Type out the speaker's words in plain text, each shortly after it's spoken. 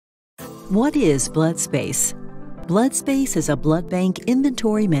What is BloodSpace? BloodSpace is a blood bank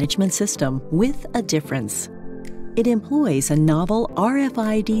inventory management system with a difference. It employs a novel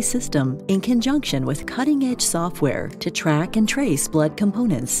RFID system in conjunction with cutting-edge software to track and trace blood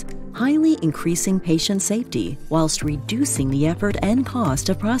components, highly increasing patient safety whilst reducing the effort and cost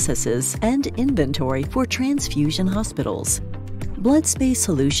of processes and inventory for transfusion hospitals. BloodSpace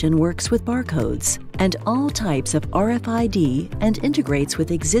solution works with barcodes and all types of RFID and integrates with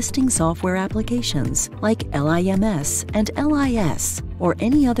existing software applications like LIMS and LIS or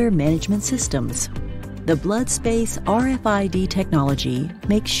any other management systems. The BloodSpace RFID technology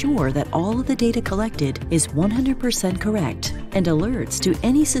makes sure that all of the data collected is 100% correct and alerts to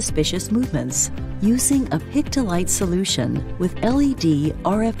any suspicious movements. Using a pick-to-light solution with LED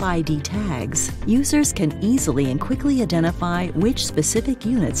RFID tags, users can easily and quickly identify which specific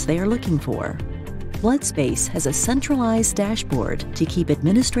units they are looking for. BloodSpace has a centralized dashboard to keep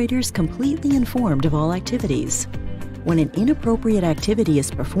administrators completely informed of all activities. When an inappropriate activity is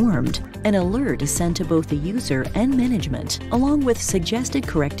performed, an alert is sent to both the user and management, along with suggested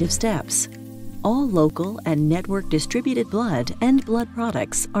corrective steps. All local and network distributed blood and blood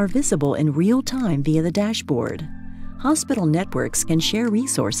products are visible in real time via the dashboard. Hospital networks can share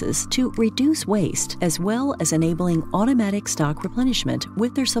resources to reduce waste as well as enabling automatic stock replenishment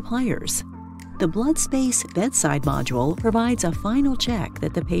with their suppliers. The BloodSpace bedside module provides a final check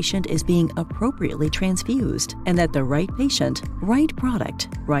that the patient is being appropriately transfused and that the right patient, right product,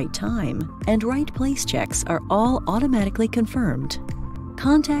 right time, and right place checks are all automatically confirmed.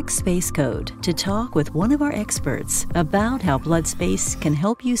 Contact Space Code to talk with one of our experts about how BloodSpace can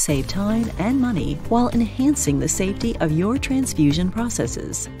help you save time and money while enhancing the safety of your transfusion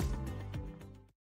processes.